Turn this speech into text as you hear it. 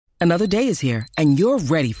Another day is here, and you're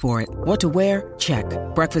ready for it. What to wear? Check.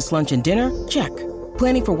 Breakfast, lunch, and dinner? Check.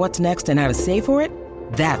 Planning for what's next and how to save for it?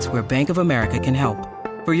 That's where Bank of America can help.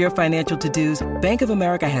 For your financial to-dos, Bank of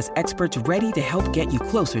America has experts ready to help get you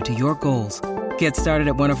closer to your goals. Get started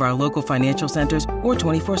at one of our local financial centers or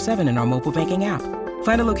 24/7 in our mobile banking app.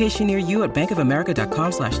 Find a location near you at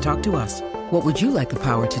bankofamerica.com/talktous. What would you like the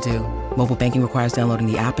power to do? Mobile banking requires downloading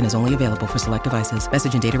the app and is only available for select devices.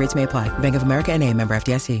 Message and data rates may apply. Bank of America N.A., member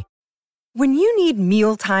FDIC. When you need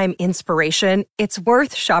mealtime inspiration, it's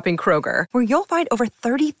worth shopping Kroger, where you'll find over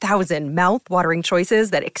 30,000 mouth-watering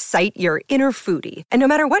choices that excite your inner foodie. And no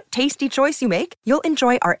matter what tasty choice you make, you'll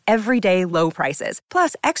enjoy our everyday low prices,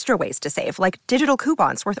 plus extra ways to save, like digital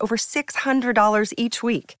coupons worth over $600 each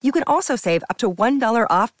week. You can also save up to $1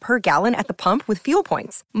 off per gallon at the pump with fuel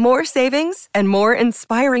points. More savings and more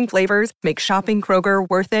inspiring flavors make shopping Kroger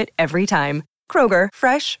worth it every time. Kroger,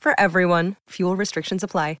 fresh for everyone. Fuel restrictions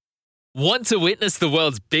apply. Want to witness the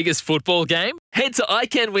world's biggest football game? Head to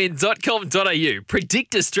iCanWin.com.au,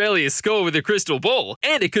 predict Australia's score with a crystal ball,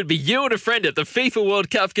 and it could be you and a friend at the FIFA World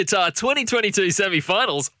Cup Qatar 2022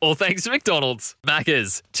 semi-finals, all thanks to McDonald's.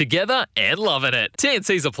 Maccas, together and loving it.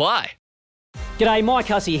 TNCs apply. G'day, Mike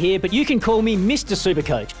Hussey here, but you can call me Mr.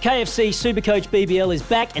 Supercoach. KFC Supercoach BBL is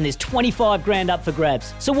back and there's 25 grand up for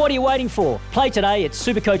grabs. So what are you waiting for? Play today at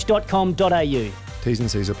supercoach.com.au. T's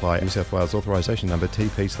and C's apply. New South Wales authorisation number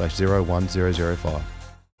TP/01005.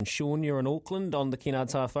 Sean, you're in Auckland on the Kennard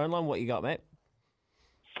Tire phone line. What you got, mate?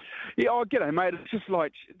 Yeah, g'day, mate. It's just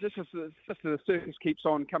like just as the circus keeps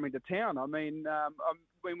on coming to town. I mean,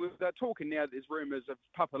 when they're talking now, there's rumours of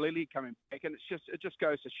Papalili coming back, and it just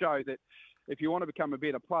goes to show that if you want to become a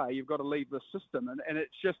better player, you've got to leave the system, and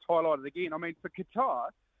it's just highlighted again. I mean, for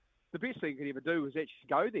Qatar, the best thing he could ever do was actually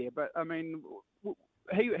go there, but I mean,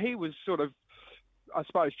 he was sort of, I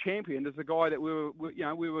suppose, championed as the guy that we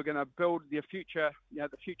were going to build the future, the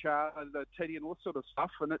Teddy and all this sort of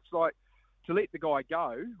stuff. And it's like, to let the guy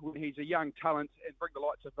go when he's a young talent and bring the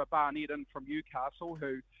likes of Barnett in from Newcastle,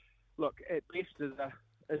 who, look, at best is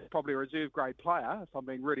probably a reserve grade player, if I'm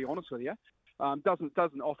being really honest with you.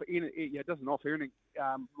 Doesn't offer anything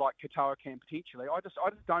like Katoa can potentially. I just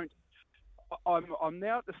don't. I'm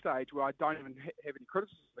now at the stage where I don't even have any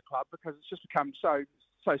criticism of the club, because it's just become so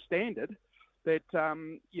standard that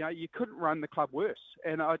you couldn't run the club worse.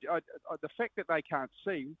 And the fact that they can't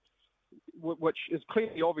see, which is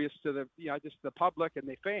clearly obvious to just the public and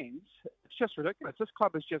their fans, it's just ridiculous. This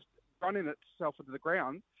club is just running itself into the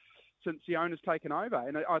ground since the owner's taken over,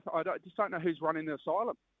 and I just don't know who's running the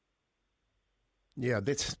asylum. Yeah,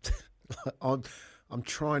 that's. I'm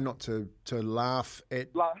trying not to laugh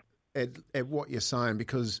at what you're saying,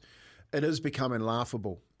 because it is becoming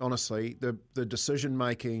laughable. Honestly, the decision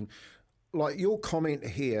making. Like your comment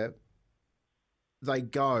here, they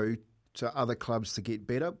go to other clubs to get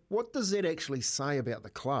better. What does that actually say about the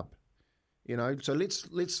club? So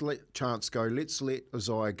let's let Chance go, let's let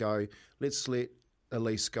Isaiah go, let's let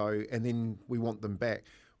Elise go, and then we want them back.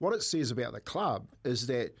 What it says about the club is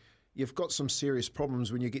that you've got some serious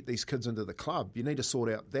problems when you get these kids into the club. You need to sort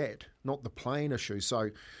out that, not the playing issue.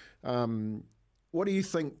 So what do you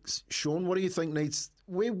think, Sean? What do you think needs...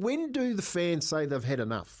 When do the fans say they've had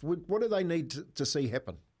enough? What do they need to see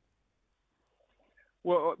happen?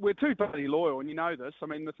 Well, we're too bloody loyal, and you know this. I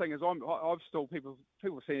mean, the thing is, I've still people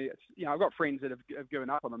say, I've got friends that have given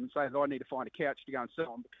up on them and say that I need to find a couch to go and sit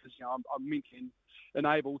on, because I'm mentally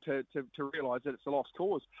unable to realise that it's a lost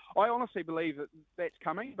cause. I honestly believe that that's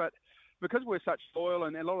coming, but because we're such loyal,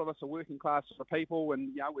 and a lot of us are working class sort of people,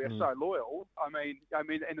 and we're so loyal. I mean,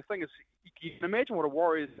 and the thing is, you can imagine what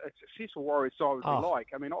a successful Warriors side would be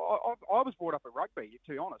like. I mean, I was brought up at rugby,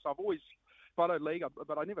 to be honest. I've always followed league,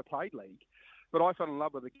 but I never played league. But I fell in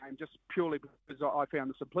love with the game just purely because I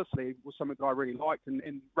found the simplicity was something that I really liked. And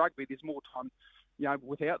in rugby, there's more time,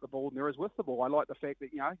 without the ball than there is with the ball. I like the fact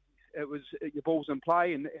that it was your ball's in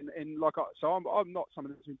play, and so I'm not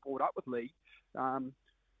someone that's been brought up with league.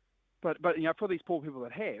 But for these poor people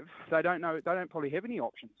that have, they don't probably have any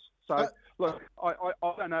options. So look, I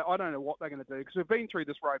don't know what they're going to do, because we've been through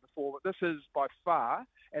this road before. But this is by far,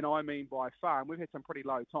 and I mean by far, and we've had some pretty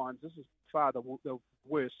low times. This is far the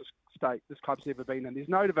worst state this club's ever been in. There's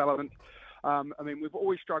no development. I mean, we've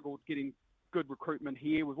always struggled getting good recruitment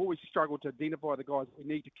here. We've always struggled to identify the guys we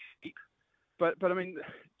need to keep. But I mean,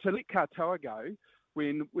 to let Katoa go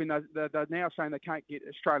when they're now saying they can't get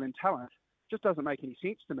Australian talent, just doesn't make any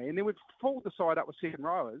sense to me. And then we've pulled the side up with second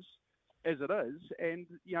rowers as it is, and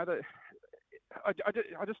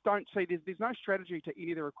I just don't see there's no strategy to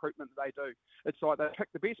any of the recruitment that they do. It's like they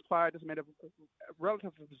pick the best player, doesn't matter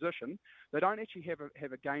relative to position. They don't actually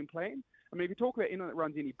have a game plan. I mean, if you talk about anyone that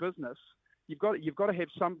runs any business, you've got to have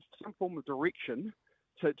some form of direction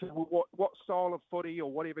to what style of footy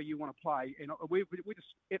or whatever you want to play. And we're just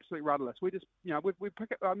absolutely rudderless. We just we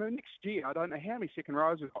pick it. I mean, next year I don't know how many second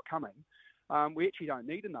rows we've got coming. We actually don't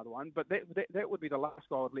need another one, but that would be the last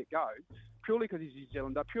guy I'd let go, purely because he's a New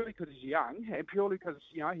Zealander, purely because he's young, and purely because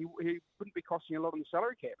he wouldn't be costing a lot on the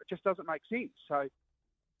salary cap. It just doesn't make sense. So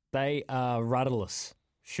they are rudderless,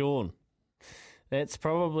 Sean. That's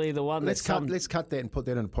probably the one. Let's cut that and put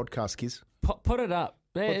that in a podcast, Kiz. Put it up.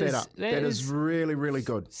 That is really, really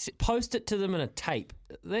good. Post it to them in a tape.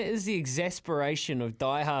 That is the exasperation of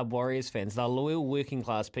diehard Warriors fans. They're loyal working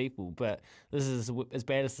class people, but this is as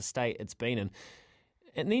bad as the state it's been in.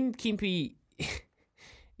 And then, Kempy,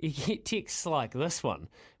 you get texts like this one.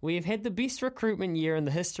 We have had the best recruitment year in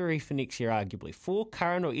the history for next year, arguably. 4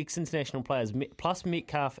 current or ex-international players, plus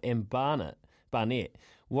Metcalf and Barnett.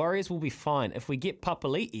 Warriors will be fine. If we get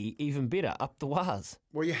Papali'i, even better, up the waz.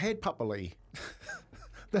 Well, you had Papali'i.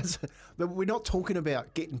 We're not talking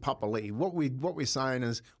about getting Papali'i. What we're saying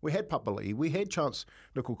is we had Papali'i, we had Chance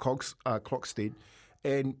Clockstead,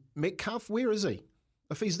 and Metcalf. Where is he?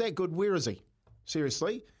 If he's that good, where is he?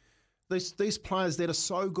 Seriously, these players that are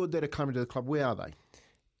so good that are coming to the club, where are they?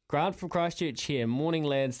 Grant from Christchurch here. Morning,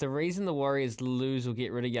 lads. The reason the Warriors lose or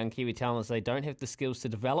get rid of young Kiwi talent is they don't have the skills to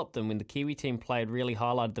develop them. When the Kiwi team played, really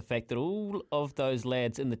highlighted the fact that all of those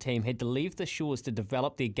lads in the team had to leave the shores to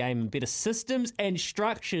develop their game in better systems and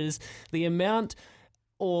structures. The amount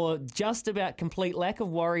or just about complete lack of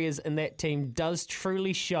Warriors in that team does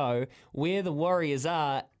truly show where the Warriors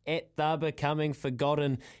are at the becoming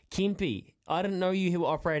forgotten. Kempy, I didn't know you were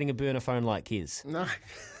operating a burner phone like his. No.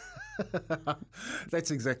 That's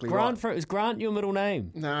exactly right. Right. Is Grant your middle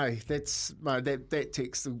name? No, that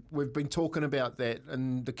text. We've been talking about that,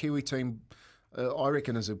 and the Kiwi team, I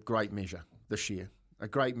reckon, is a great measure this year. A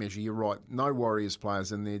great measure. You're right. No Warriors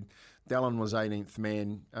players in there. Dallin was 18th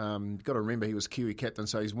man. Got to remember he was Kiwi captain,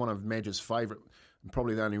 so he's one of Madge's favourite.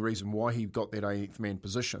 Probably the only reason why he got that 18th man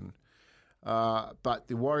position. But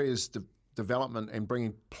the Warriors' development and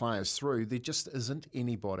bringing players through, there just isn't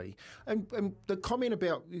anybody. And the comment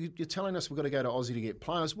about you're telling us we've got to go to Aussie to get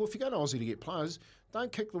players. Well, if you go to Aussie to get players, don't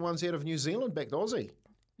kick the ones out of New Zealand back to Aussie.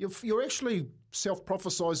 You're actually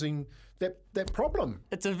self-prophesising that problem.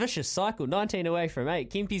 It's a vicious cycle. 19 away from 8.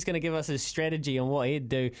 Kempy's going to give us his strategy on what he'd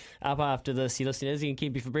do up after this. You're listening to Izzy and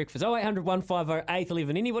Kempy for breakfast. 0800 150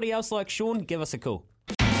 811. Anybody else like Sean? Give us a call.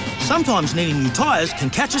 Sometimes needing new tyres can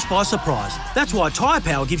catch us by surprise. That's why Tyre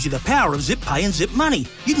Power gives you the power of Zip Pay and Zip Money.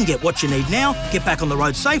 You can get what you need now, get back on the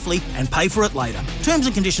road safely and pay for it later. Terms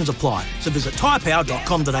and conditions apply. So visit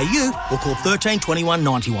tyrepower.com.au or call 13 21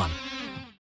 91.